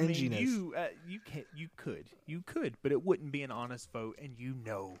its I mean, cringiness. you could, but it wouldn't be an honest vote, and you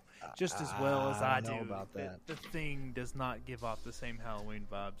know just as well as I know do about that. The Thing does not give off the same Halloween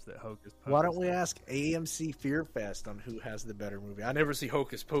vibes that Hocus Pocus. Why don't we ask AMC Fear Fest on who has the better movie? I never see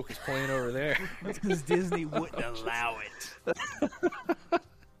Hocus Pocus playing over there. Because Disney wouldn't allow it.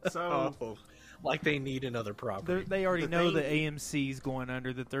 So, Oh, like they need another property. They already The know thing- that AMC's going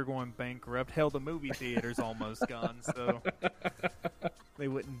under, that they're going bankrupt. Hell, the movie theater's almost gone, so they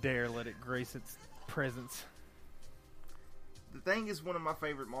wouldn't dare let it grace its presence. The Thing is one of my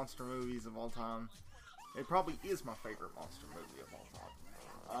favorite monster movies of all time. It probably is my favorite monster movie of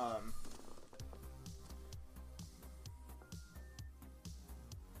all time.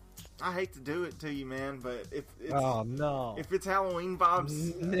 I hate to do it to you, man, but if it's Oh no! if it's Halloween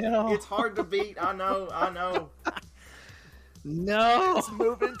vibes, No. it's hard to beat. I know. No!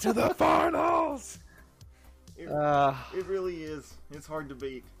 Moving to the finals. It really is. It's hard to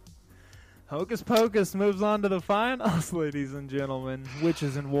beat. Hocus Pocus moves on to the finals, ladies and gentlemen.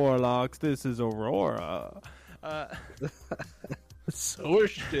 Witches and warlocks, this is Aurora. Sour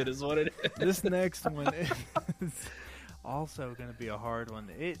shit is what it is. This next one is also going to be a hard one.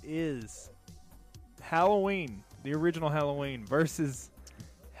 It is Halloween, the original Halloween, versus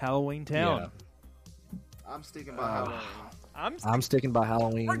Halloween Town. Yeah. I'm sticking by Halloween. I'm sticking by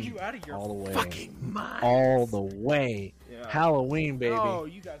Halloween. Are you out of your all the way? fucking mind? All the way. Yeah. Halloween, baby. Oh,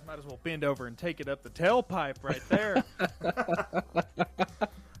 you guys might as well bend over and take it up the tailpipe right there.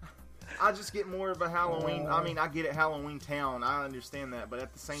 I just get more of a Halloween. I mean, I get it, Halloween Town. I understand that, but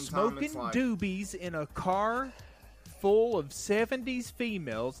at the same time, Smoking it's like doobies in a car full of 70s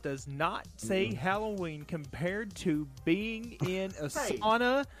females does not say Halloween compared to being in a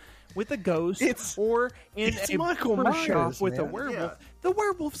sauna with a ghost or in it's a Michael barbershop Myers, with a man. werewolf. Yeah. The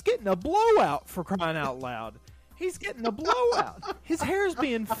werewolf's getting a blowout, for crying out loud. He's getting a blowout. His hair's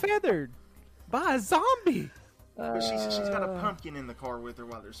being feathered by a zombie. But she's got a pumpkin in the car with her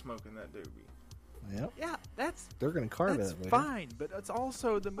while they're smoking that doobie. Yep. Yeah, that's They're going to carve that's it later. fine, but it's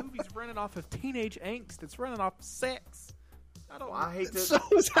also the movie's running off of teenage angst. It's running off sex. Well, I hate to. So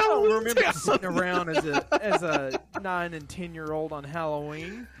is I don't Halloween remember Town. sitting around as a 9 and 10-year-old on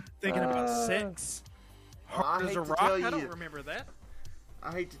Halloween thinking about sex. Well, I Hard as hate a to rock. tell I you- don't remember that.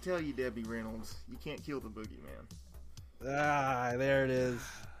 I hate to tell you, Debbie Reynolds, you can't kill the boogeyman. Ah, there it is.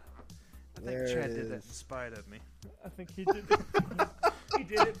 I think There Chad it did that in is. spite of me. I think he did it. He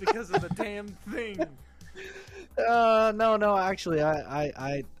did it because of the damn thing. No. Actually,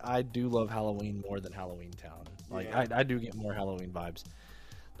 I do love Halloween more than Halloween Town. Like, Yeah. I do get more Halloween vibes.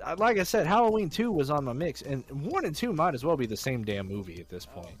 Like I said, Halloween 2 was on my mix, and 1 and 2 might as well be the same damn movie at this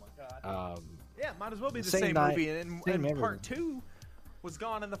point. Oh my god. Yeah, might as well be the Same same night, movie. And same part everything. 2 was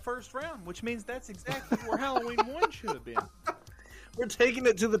gone in the first round, which means that's exactly where Halloween 1 should have been. We're taking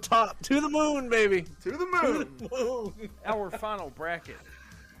it to the top, to the moon, baby. To the moon! Moon. Our final bracket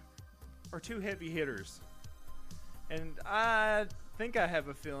are 2 heavy hitters. And I think I have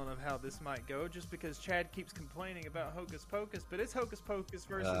a feeling of how this might go, just because Chad keeps complaining about Hocus Pocus, but it's Hocus Pocus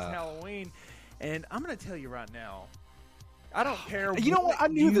versus Halloween. And I'm going to tell you right now, I don't care You know what? I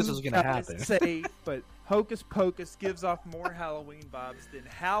knew this was gonna guys happen. say, but Hocus Pocus gives off more Halloween vibes than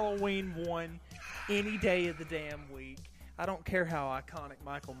Halloween 1 any day of the damn week. I don't care how iconic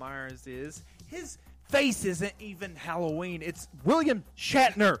Michael Myers is. His face isn't even Halloween. It's William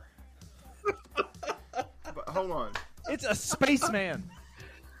Shatner. But hold on. It's a spaceman.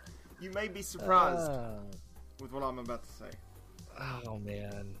 You may be surprised with what I'm about to say. Oh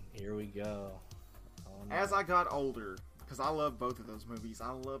man, here we go. Oh, no. As I got older, because I love both of those movies,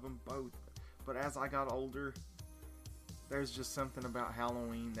 I love them both. But as I got older, there's just something about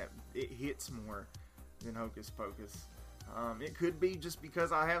Halloween that it hits more than Hocus Pocus. It could be just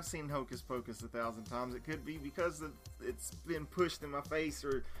because I have seen Hocus Pocus 1,000 times. It could be because it's been pushed in my face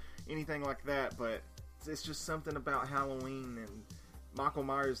or anything like that. But it's just something about Halloween, and Michael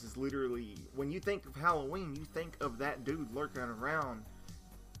Myers is literally, when you think of Halloween, you think of that dude lurking around.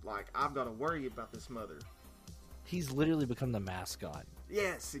 Like, I've got to worry about this mother. He's literally become the mascot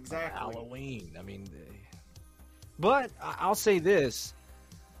Yes, of exactly. Halloween. I mean, but I'll say this.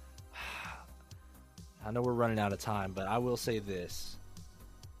 I know we're running out of time, but I will say this.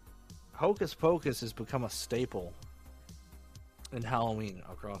 Hocus Pocus has become a staple in Halloween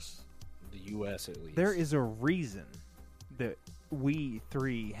across the U.S. at least. There is a reason that we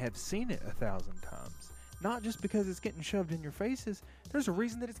 3 have seen it 1,000 times. Not just because it's getting shoved in your faces. There's a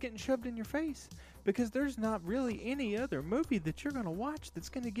reason that it's getting shoved in your face. Because there's not really any other movie that you're going to watch that's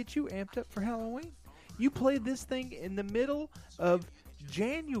going to get you amped up for Halloween. You play this thing in the middle of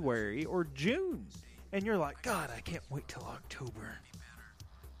January or June, and you're like, God, I can't wait till October.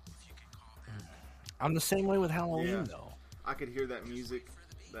 I'm the same way with Halloween, Yeah. though. I could hear that music,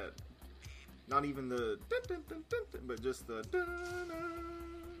 that not even the dun, dun, dun, dun, dun, but just the dun, dun, dun.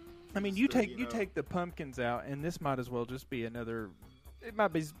 I mean, Just you the, take know. the pumpkins out, and this might as well just be another. It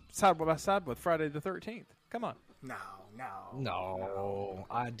might be side by side with Friday the 13th. Come on. No,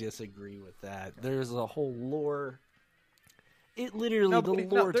 I disagree with that. There's a whole lore. It literally,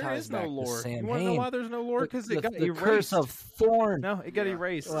 the lore there ties is no back lore. to Sam You want to know Hain. why there's no lore? Because it got the erased. curse of Thorn. No, it got Yeah.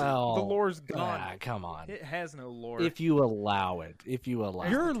 erased. Well, the lore's gone. come on. It has no lore. If you allow it, You're the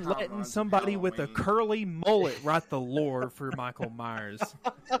letting timelines of somebody with a Halloween. curly mullet write the lore for Michael Myers.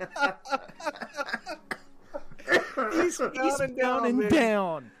 He's down and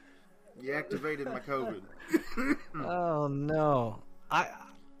down. You activated my COVID. Oh no,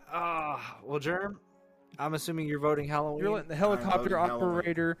 well, Germ, I'm assuming you're voting Halloween. You're letting the I'm helicopter voting Halloween.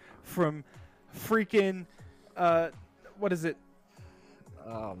 operator from freaking, what is it?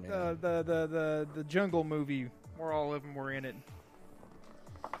 Oh man. The jungle movie where all of them were in it.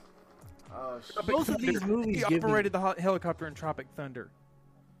 Both of these movies He give me- operated the helicopter in Tropic Thunder.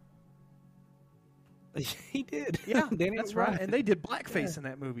 He did. Yeah, Danny that's McBride. right. And they did blackface in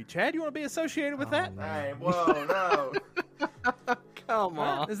that movie. Chad, you want to be associated with that? Hey, whoa, no. Come Huh?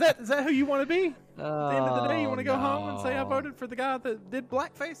 on. Is that who you want to be? At the end of the day, you want to go home and say I no. voted for the guy that did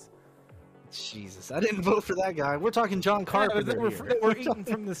blackface? Jesus, I didn't vote for that guy. We're talking John Carpenter they were, here. they were eating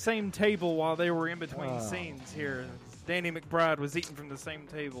from the same table while they were in between scenes here. Danny McBride was eating from the same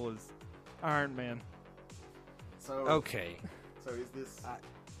table as Iron Man. So, Okay, So is this...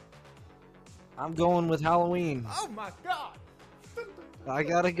 I'm going with Halloween. Oh my God! I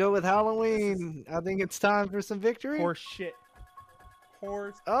gotta go with Halloween. I think it's time for some victory. Horse shit.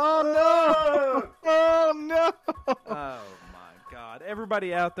 Horse. Oh no! Oh no! Oh my God!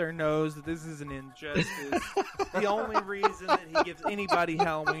 Everybody out there knows that this is an injustice. The only reason that he gives anybody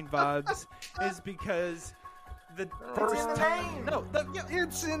Halloween vibes is because the first time. No,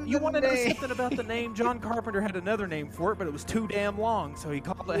 It's in you the want to know name. something about the name? John Carpenter had another name for it, but it was too damn long, so he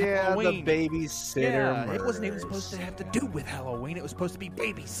called it Yeah, Halloween. the babysitter. Yeah, it wasn't even murders. supposed to have to do with Halloween. It was supposed to be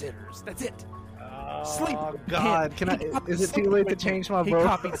babysitters. That's it. Oh God! Can I? Is it too late to change my He vote?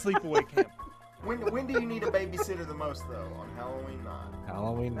 copied Sleepaway Camp. When do you need a babysitter the most, though? On Halloween night?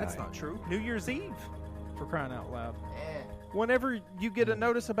 Halloween That's night. not true. New Year's Eve, for crying out loud. Eh. Whenever you get a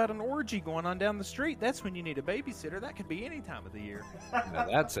notice about an orgy going on down the street, that's when you need a babysitter. That could be any time of the year. Now,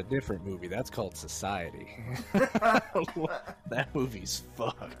 that's a different movie. That's called Society. That movie's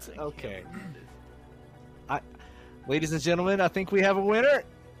fucked. Okay. Ladies and gentlemen, I think we have a winner.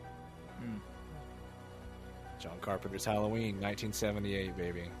 John Carpenter's Halloween, 1978,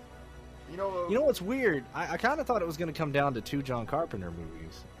 baby. You know, You know what's weird? I kind of thought it was going to come down to two John Carpenter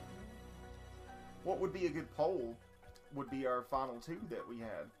movies. what would be a good poll would be our final two that we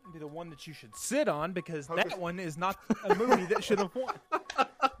had. Be the one that you should sit on because Hocus- that one is not a movie that should have won.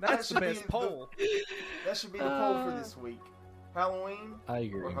 That's should the be best poll. That should be the poll for this week. Halloween I or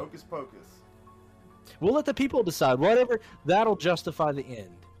agree. Hocus Pocus? We'll let the people decide. Whatever, that'll justify the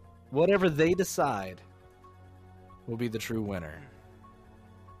end. Whatever they decide will be the true winner.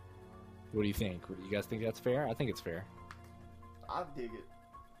 What do you think? Do you guys think that's fair? I think it's fair. I dig it.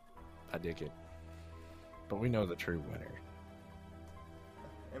 I dig it. But we know the true winner.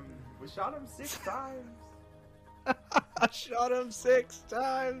 And we shot him 6 times. I shot him 6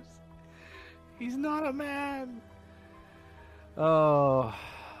 times. He's not a man. Oh.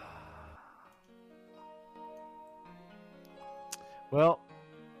 Well,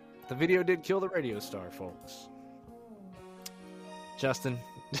 the video did kill the radio star, folks. Justin,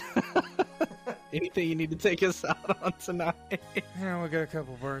 anything you need to take us out on tonight? Yeah, we got a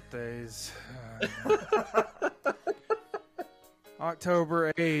couple birthdays.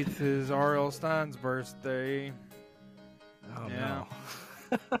 October 8th is R.L. Stein's birthday. Oh, Yeah.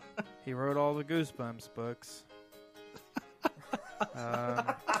 no. He wrote all the Goosebumps books.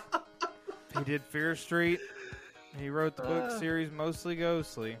 He did Fear Street. He wrote the book series Mostly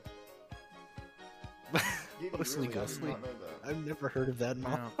Ghostly. Did he Mostly really? I did Ghostly. not know that. I've never heard of that in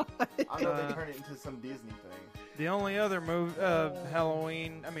my Yeah. life. I know they turned it into some Disney thing. The only other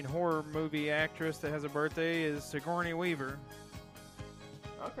horror movie actress that has a birthday is Sigourney Weaver.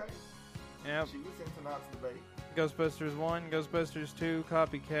 Okay. Yep. She was in tonight's debate. Ghostbusters 1, Ghostbusters 2,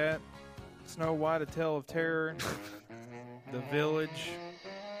 Copycat, Snow White, A Tale of Terror, The Village,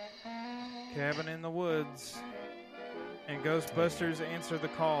 Cabin in the Woods, and Ghostbusters Answer the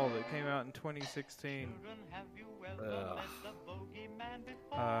Call that came out in 2016.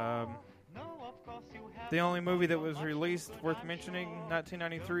 The only movie that was released worth mentioning,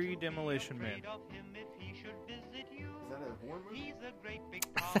 1993, Demolition Man. Is that a horror movie?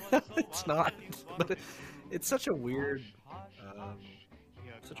 It's not, but it's such a weird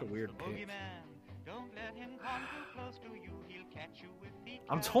pick.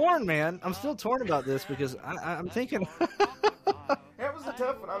 I'm torn, man. I'm still torn about this because I'm thinking That was a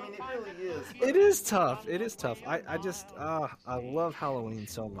tough one. I mean, it really is. it is tough. It is tough. I just I love Halloween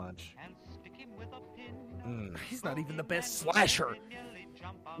so much. He's not even the best slasher.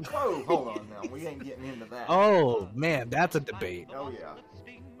 Whoa, hold on now. We ain't getting into that. Oh man, that's a debate. Oh, yeah.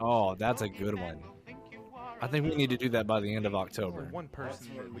 Oh, that's a good one. I think we need to do that by the end of Only October. one person That's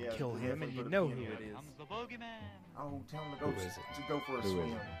that one, would yeah, kill him, and you definitely know put a who pin it in is. Oh, tell him to Who is it? go for a Who is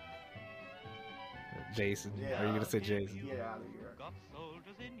swim. it? Jason. Yeah. Are you gonna say Jason? Get out of here.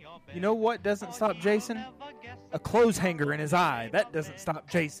 You know what doesn't stop Jason? A clothes hanger in his eye. That doesn't stop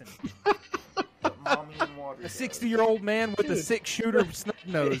Jason. Put mommy in water. A does. 60-year-old man with a 6-shooter snub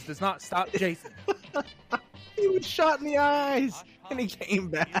nose does not stop Jason. He was shot in the eyes. and he came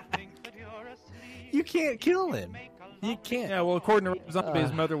back. You can't kill him. You can't. Yeah, well, according to Rob Zombie,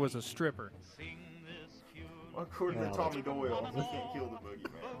 his mother was a stripper. Well, according to Tommy Doyle, you can't kill the boogeyman.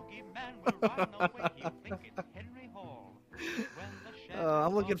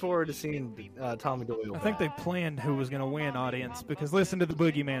 I'm looking forward to seeing Tommy Doyle. I think they planned who was going to win, audience, because listen to the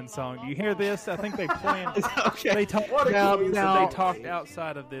Boogeyman song. Do you hear this? I think they planned. Okay. They talked. They talked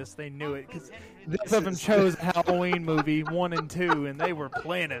outside of this. They knew it because both of them chose a Halloween movie 1 and 2, and they were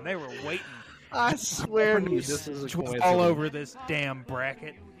planning. They were waiting. I swear to you, this is a was coincidence. all over this damn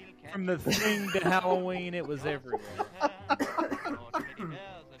bracket. From the Thing to Halloween, it was everywhere.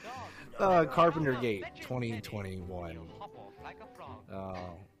 Carpenter Gate 2021.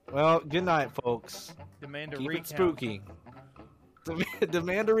 Well, good night, folks. Demand a Keep recount. it spooky.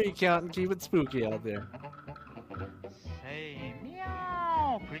 Demand a recount and keep it spooky out there. Say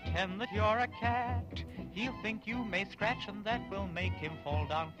meow, pretend that you're a cat. He'll think you may scratch and that will make him fall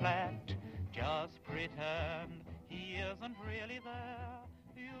down flat. Just pretend he isn't really there.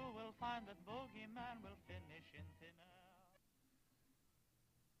 You will find that Boogeyman will finish in thin air.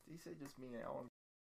 Did he say just meow?